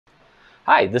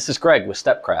Hi, this is Greg with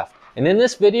Stepcraft, and in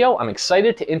this video I'm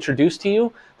excited to introduce to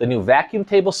you the new vacuum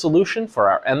table solution for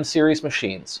our M-Series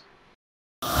machines.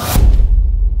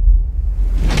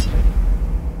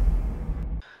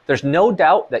 There's no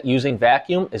doubt that using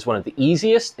vacuum is one of the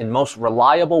easiest and most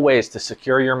reliable ways to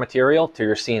secure your material to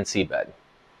your CNC bed.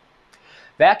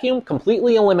 Vacuum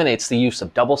completely eliminates the use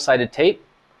of double-sided tape,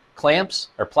 clamps,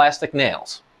 or plastic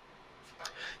nails.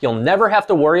 You'll never have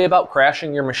to worry about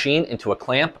crashing your machine into a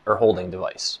clamp or holding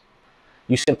device.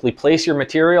 You simply place your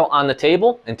material on the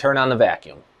table and turn on the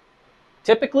vacuum.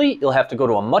 Typically, you'll have to go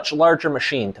to a much larger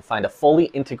machine to find a fully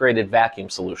integrated vacuum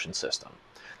solution system.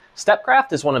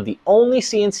 Stepcraft is one of the only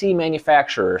CNC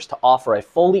manufacturers to offer a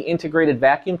fully integrated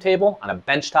vacuum table on a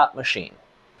benchtop machine.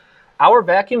 Our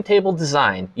vacuum table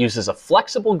design uses a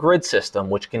flexible grid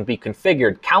system which can be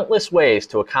configured countless ways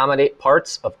to accommodate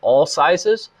parts of all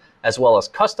sizes, as well as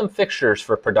custom fixtures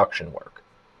for production work.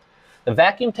 The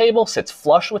vacuum table sits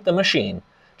flush with the machine,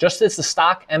 just as the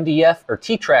stock MDF or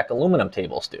T-track aluminum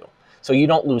tables do, so you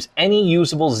don't lose any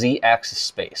usable Z-axis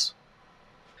space.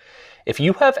 If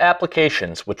you have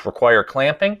applications which require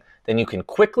clamping, then you can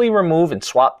quickly remove and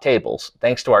swap tables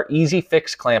thanks to our easy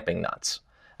fix clamping nuts.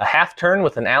 A half turn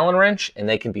with an Allen wrench and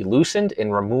they can be loosened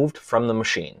and removed from the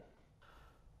machine.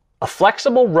 A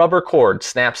flexible rubber cord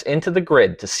snaps into the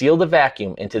grid to seal the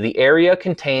vacuum into the area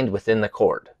contained within the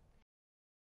cord.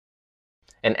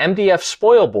 An MDF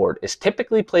spoil board is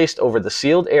typically placed over the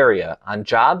sealed area on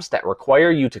jobs that require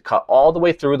you to cut all the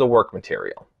way through the work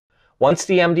material. Once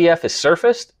the MDF is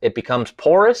surfaced, it becomes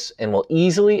porous and will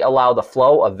easily allow the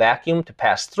flow of vacuum to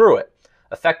pass through it,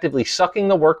 effectively sucking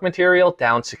the work material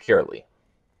down securely.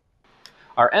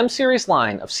 Our M-Series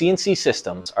line of CNC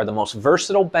systems are the most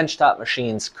versatile benchtop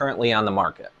machines currently on the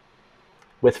market.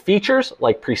 With features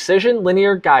like precision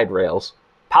linear guide rails,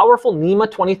 powerful NEMA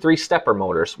 23 stepper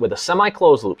motors with a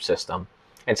semi-closed loop system,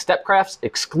 and Stepcraft's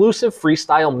exclusive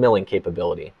freestyle milling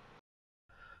capability.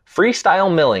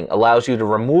 Freestyle milling allows you to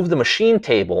remove the machine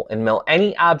table and mill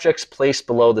any objects placed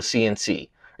below the CNC,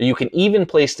 or you can even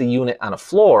place the unit on a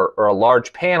floor or a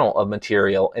large panel of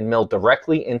material and mill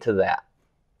directly into that.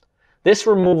 This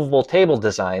removable table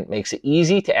design makes it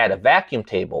easy to add a vacuum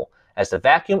table, as the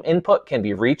vacuum input can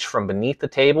be reached from beneath the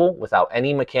table without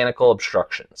any mechanical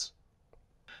obstructions.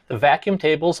 The vacuum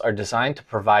tables are designed to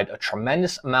provide a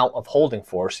tremendous amount of holding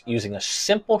force using a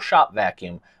simple shop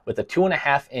vacuum with a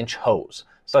 2.5-inch hose,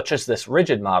 such as this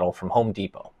rigid model from Home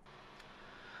Depot.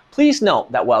 Please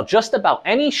note that while just about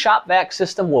any shop vac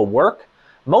system will work,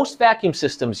 most vacuum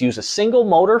systems use a single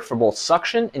motor for both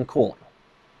suction and cooling.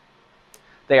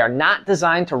 They are not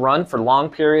designed to run for long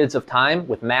periods of time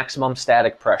with maximum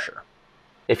static pressure.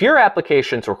 If your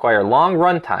applications require long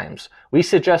run times, we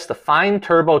suggest the Fein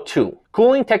Turbo II.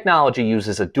 Cooling technology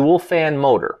uses a dual fan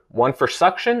motor, one for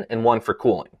suction and one for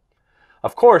cooling.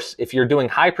 Of course, if you're doing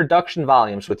high production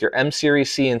volumes with your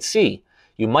M-Series CNC,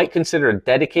 you might consider a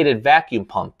dedicated vacuum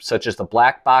pump such as the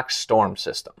Black Box Storm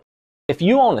system. If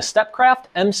you own a Stepcraft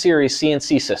M-Series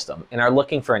CNC system and are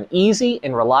looking for an easy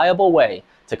and reliable way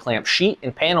to clamp sheet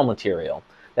and panel material,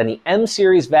 then the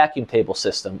M-Series vacuum table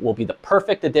system will be the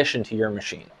perfect addition to your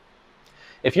machine.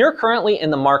 If you're currently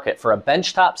in the market for a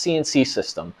benchtop CNC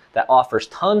system that offers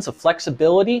tons of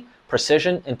flexibility,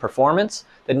 precision, and performance,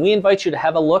 then we invite you to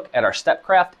have a look at our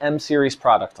Stepcraft M-Series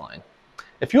product line.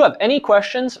 If you have any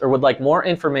questions or would like more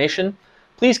information,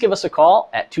 please give us a call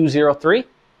at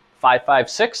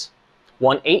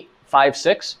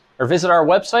 203-556-1856 or visit our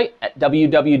website at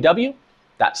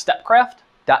www.stepcraft.us.